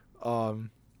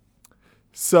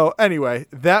 So anyway,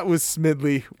 that was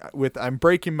Smidley with I'm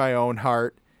Breaking My Own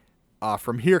Heart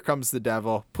from Here Comes the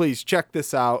Devil. Please check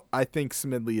this out. I think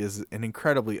Smidley is an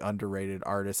incredibly underrated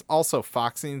artist. Also,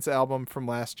 Foxing's album from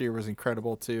last year was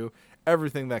incredible too.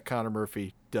 Everything that Connor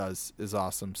Murphy does is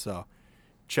awesome, so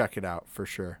check it out for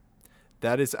sure.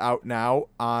 That is out now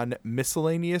on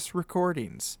Miscellaneous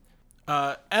Recordings.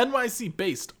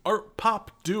 NYC-based art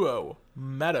pop duo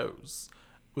Meadows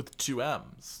with 2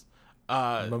 M's.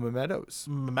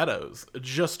 Meadows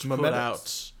just put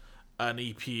out an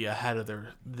EP ahead of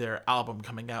their album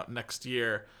coming out next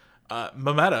year.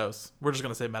 Meadows, we're just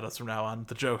gonna say Meadows from now on.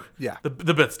 The joke,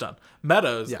 the bit's done.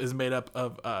 Meadows is made up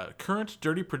of current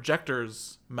Dirty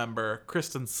Projectors member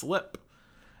Kristen Slip,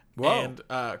 and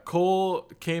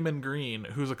Cole Kamen Green,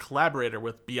 who's a collaborator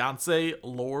with Beyonce,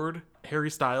 Lorde,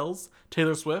 Harry Styles,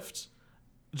 Taylor Swift,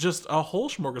 just a whole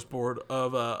smorgasbord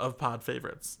of pod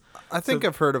favorites. I think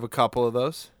I've heard of a couple of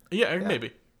those. Yeah,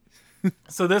 maybe.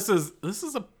 So is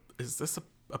this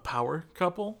a power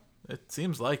couple? It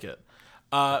seems like it.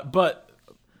 But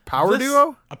Power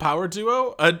duo? A power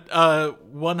duo?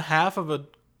 One half of a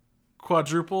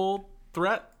quadruple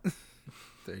threat?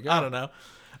 There you go. I don't know.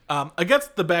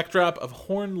 Against the backdrop of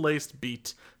horn-laced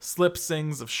beat, Slip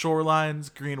sings of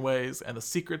shorelines, greenways, and the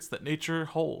secrets that nature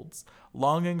holds,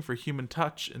 longing for human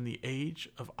touch in the age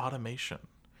of automation.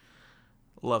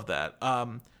 Love that.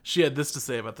 She had this to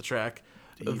say about the track.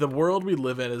 The world we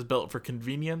live in is built for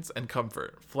convenience and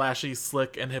comfort, flashy,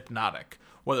 slick, and hypnotic.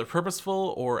 Whether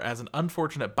purposeful or as an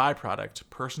unfortunate byproduct,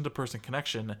 person-to-person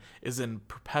connection is in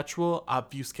perpetual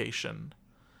obfuscation.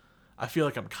 I feel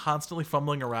like I'm constantly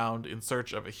fumbling around in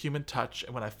search of a human touch,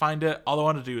 and when I find it, all I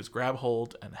want to do is grab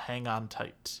hold and hang on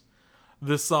tight.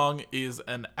 This song is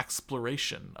an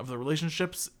exploration of the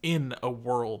relationships in a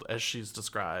world, as she's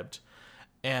described.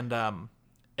 And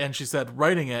she said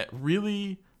writing it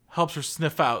really helps her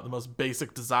sniff out the most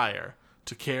basic desire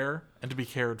to care and to be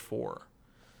cared for.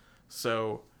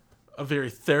 So, a very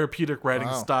therapeutic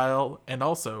writing style, and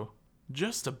also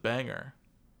just a banger.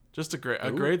 Just a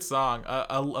great song.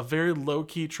 A very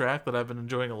low-key track that I've been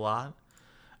enjoying a lot.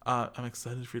 I'm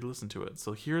excited for you to listen to it.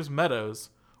 So here's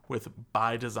Meadows with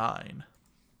By Design.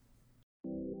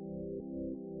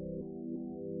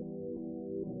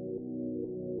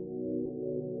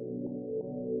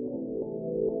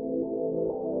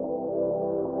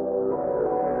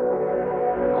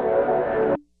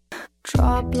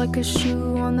 Drop like a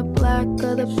shoe on the black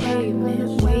of the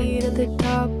pavement. Wait at the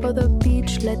top of the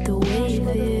beach, let the wave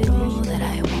hit. All that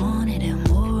I wanted and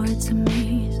more, it's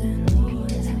amazing.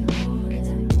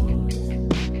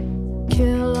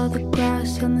 Kill all the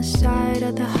grass on the side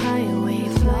of the highway.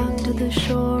 Flock to the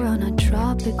shore on a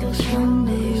tropical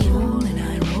Sunday. Roll and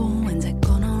I roll, when's it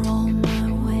gonna roll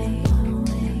my way?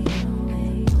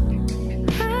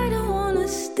 I don't wanna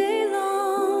stay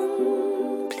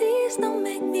long, please don't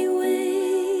make me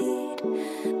wait.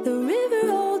 The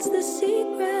river holds the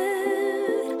secret.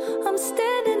 I'm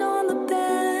standing on the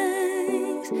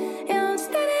banks, and I'm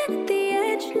standing at the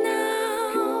edge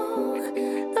now,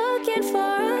 looking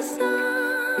for a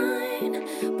sign.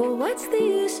 But what's the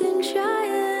use in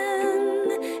trying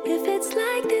if it's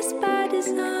like this by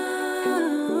design?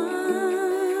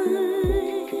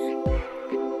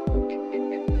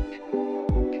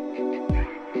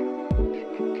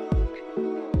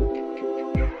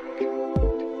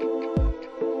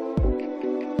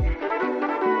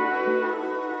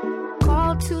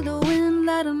 Call to the wind,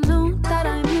 let 'em know that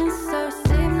I miss her.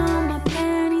 Saving all my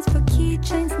panties for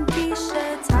keychains and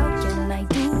t-shirts. How can I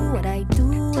do what I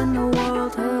do when the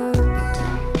world hurts?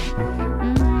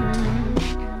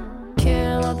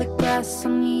 Kill all the grass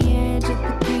on the edge of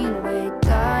the greenway.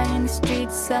 Die in the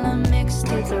streets selling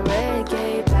mixtapes of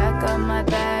reggae. Pack up my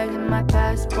bags and my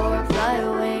passport, fly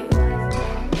away.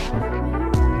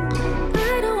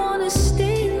 I don't wanna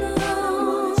stay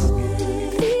long,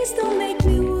 please don't make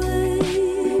me wait.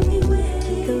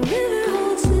 The river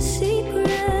holds the secret.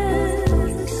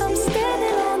 I'm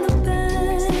standing on the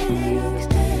banks,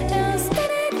 and I'm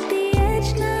standing at the edge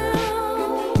now,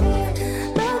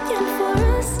 looking for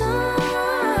a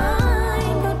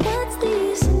sign. But what's the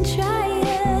use in trying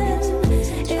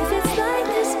if it's like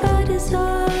this by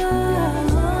design?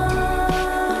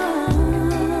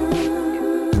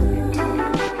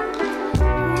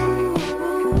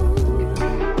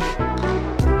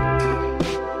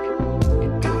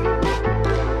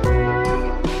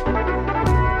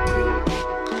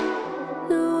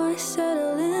 Now I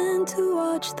settle in to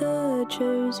watch the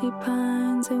Jersey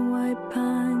pines and white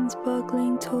pines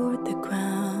buckling toward the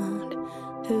ground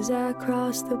as I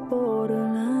cross the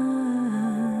borderline.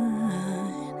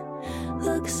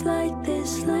 Looks like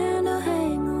this land will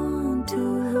hang on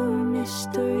to her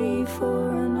mystery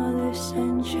for another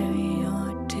century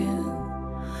or two,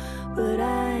 but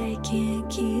I can't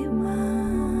keep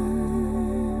mine.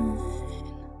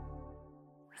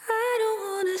 I don't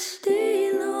wanna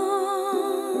stay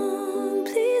long,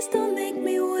 please don't make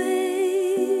me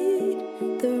wait.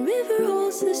 The river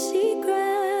holds the secret.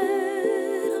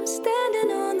 I'm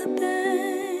standing on the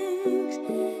banks,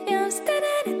 and I'm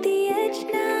standing at the edge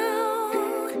now,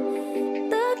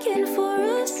 looking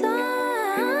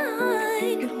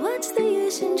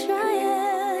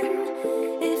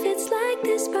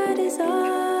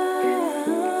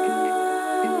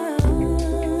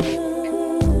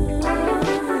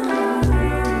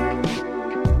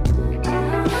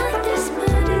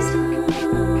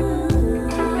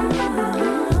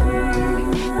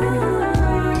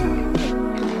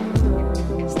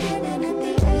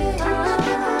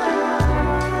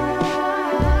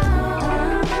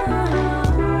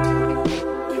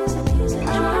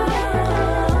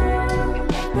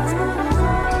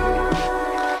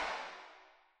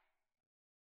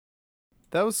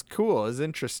that was cool. It was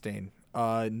interesting.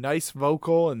 Nice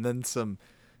vocal, and then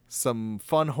some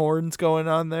fun horns going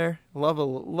on there. Love a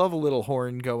little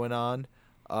horn going on.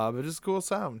 But it's a cool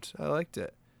sound. I liked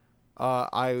it.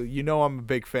 I'm a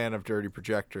big fan of Dirty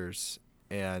Projectors,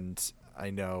 and I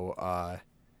know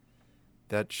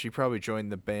that she probably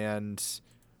joined the band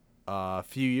a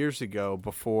few years ago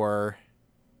before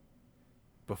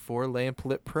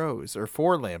Lamplit Prose, or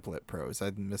for Lamplit Prose.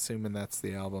 I'm assuming that's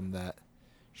the album that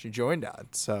she joined on.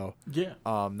 So Yeah.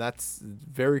 that's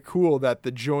very cool that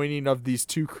the joining of these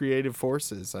two creative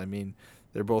forces. I mean,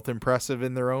 they're both impressive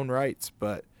in their own rights,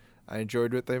 but I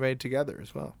enjoyed what they made together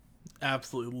as well.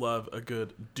 Absolutely love a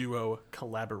good duo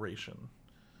collaboration.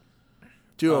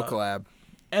 Duo collab.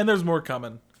 And there's more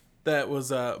coming. That was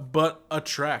But a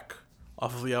Track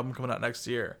off of the album coming out next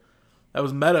year. That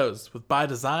was Meadows with By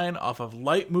Design off of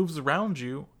Light Moves Around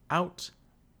You, out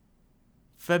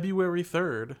February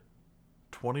 3rd,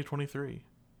 2023.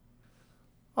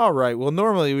 All right. Well,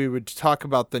 normally we would talk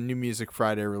about the New Music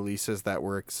Friday releases that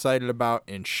we're excited about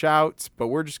in shouts, but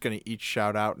we're just going to each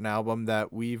shout out an album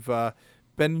that we've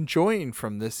been enjoying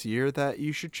from this year that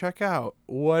you should check out.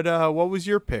 What was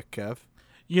your pick, Kev?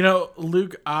 You know,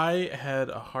 Luke, I had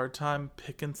a hard time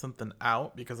picking something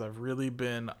out because I've really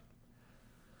been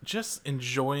just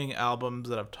enjoying albums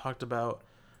that I've talked about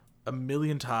a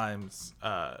million times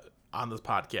on this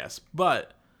podcast.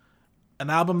 But an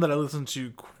album that I listened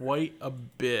to quite a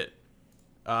bit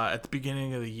at the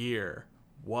beginning of the year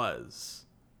was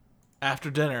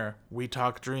After Dinner, We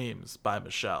Talk Dreams by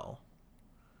Michelle.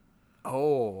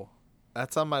 Oh,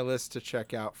 that's on my list to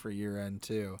check out for year end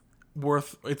too.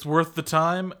 It's worth the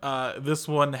time. This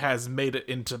one has made it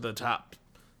into the top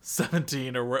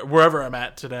 17 or wherever I'm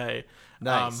at today.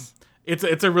 Nice.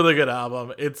 It's a really good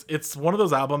album. It's one of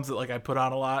those albums that like I put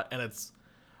on a lot, and it's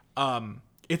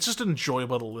just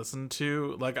enjoyable to listen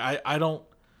to. Like I don't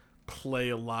play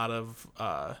a lot of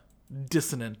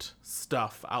dissonant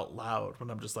stuff out loud when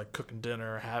I'm just like cooking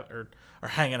dinner or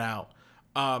hanging out.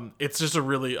 It's just a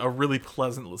really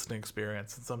pleasant listening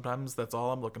experience, and sometimes that's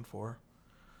all I'm looking for.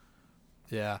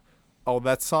 Yeah. Oh,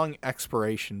 that song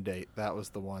Expiration Date, that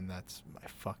was the one that's my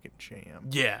fucking jam.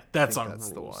 Yeah, that song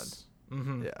that's rules. the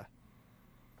one. Mm-hmm. Yeah.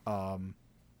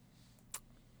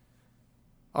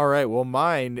 All right, well,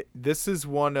 mine, this is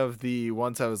one of the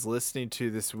ones I was listening to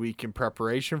this week in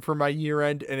preparation for my year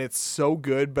end, and it's so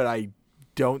good, but I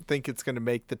don't think it's going to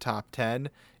make the top 10.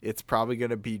 It's probably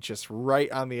going to be just right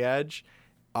on the edge.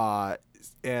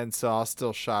 And so I'll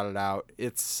still shout it out.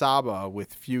 It's Saba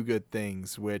with Few Good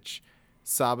Things, which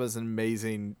Saba's an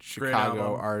amazing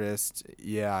Chicago artist.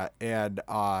 Yeah. And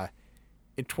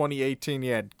in 2018, he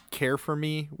had Care For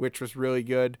Me, which was really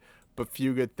good. But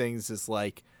Few Good Things is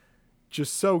like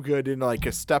just so good and like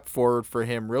a step forward for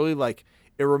him. Really, like,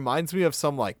 it reminds me of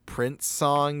some like Prince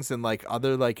songs and like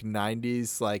other like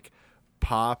 90s like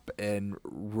pop and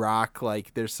rock.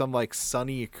 Like there's some like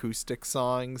sunny acoustic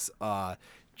songs.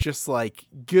 Just like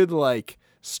good like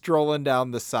strolling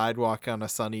down the sidewalk on a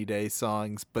sunny day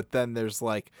songs, but then there's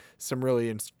like some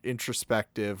really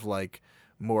introspective, like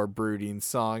more brooding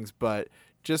songs, but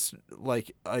just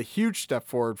like a huge step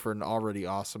forward for an already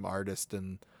awesome artist.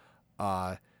 And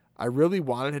I really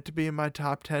wanted it to be in my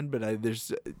top 10, but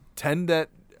there's 10 that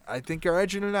I think are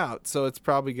edging it out, so it's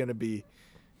probably going to be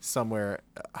somewhere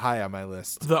high on my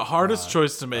list. The hardest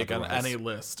choice to make otherwise. on any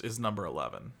list is number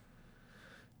 11.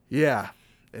 Yeah,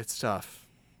 it's tough.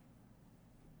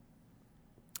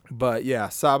 But yeah,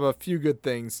 Saba, Few Good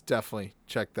Things. Definitely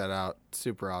check that out.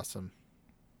 Super awesome.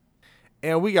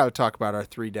 And we got to talk about our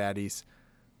three daddies.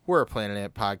 We're a Planet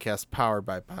Ant podcast powered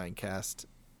by Pinecast.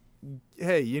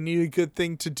 Hey, you need a good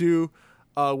thing to do.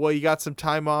 Well, you got some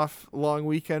time off, long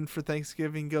weekend for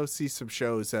Thanksgiving. Go see some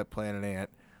shows at Planet Ant.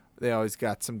 They always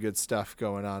got some good stuff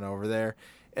going on over there.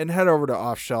 And head over to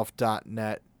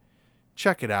offshelf.net.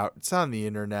 Check it out. It's on the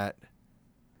internet.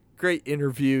 Great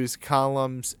interviews,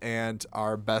 columns, and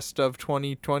our best of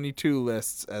 2022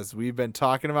 lists, as we've been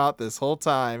talking about this whole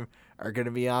time, are going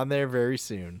to be on there very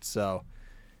soon. So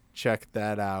check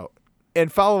that out.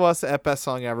 And follow us at Best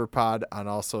Song Ever Pod on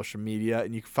all social media.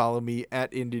 And you can follow me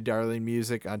at Indie Darling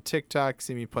Music on TikTok.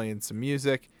 See me playing some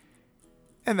music.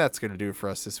 And that's going to do it for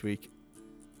us this week.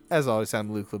 As always,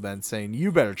 I'm Luke LeBen saying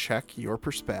you better check your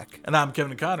perspec. And I'm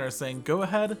Kevin Connor saying go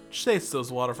ahead, chase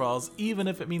those waterfalls, even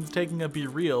if it means taking a Be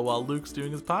Real while Luke's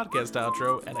doing his podcast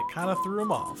outro, and it kind of threw him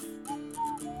off.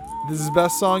 This is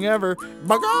Best Song Ever.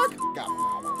 Bagog!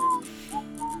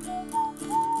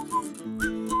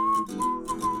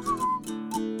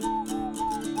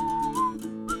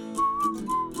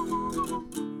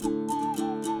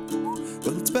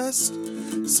 Well, it's best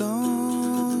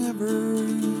song ever.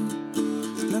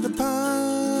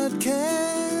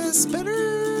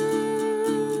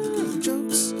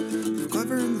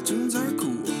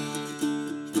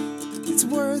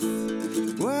 it's worth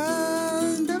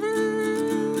whatever.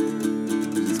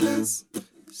 Best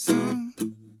song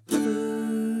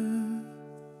ever.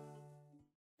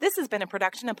 This has been a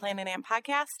production of Planet Amp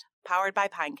Podcast, powered by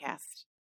Pinecast.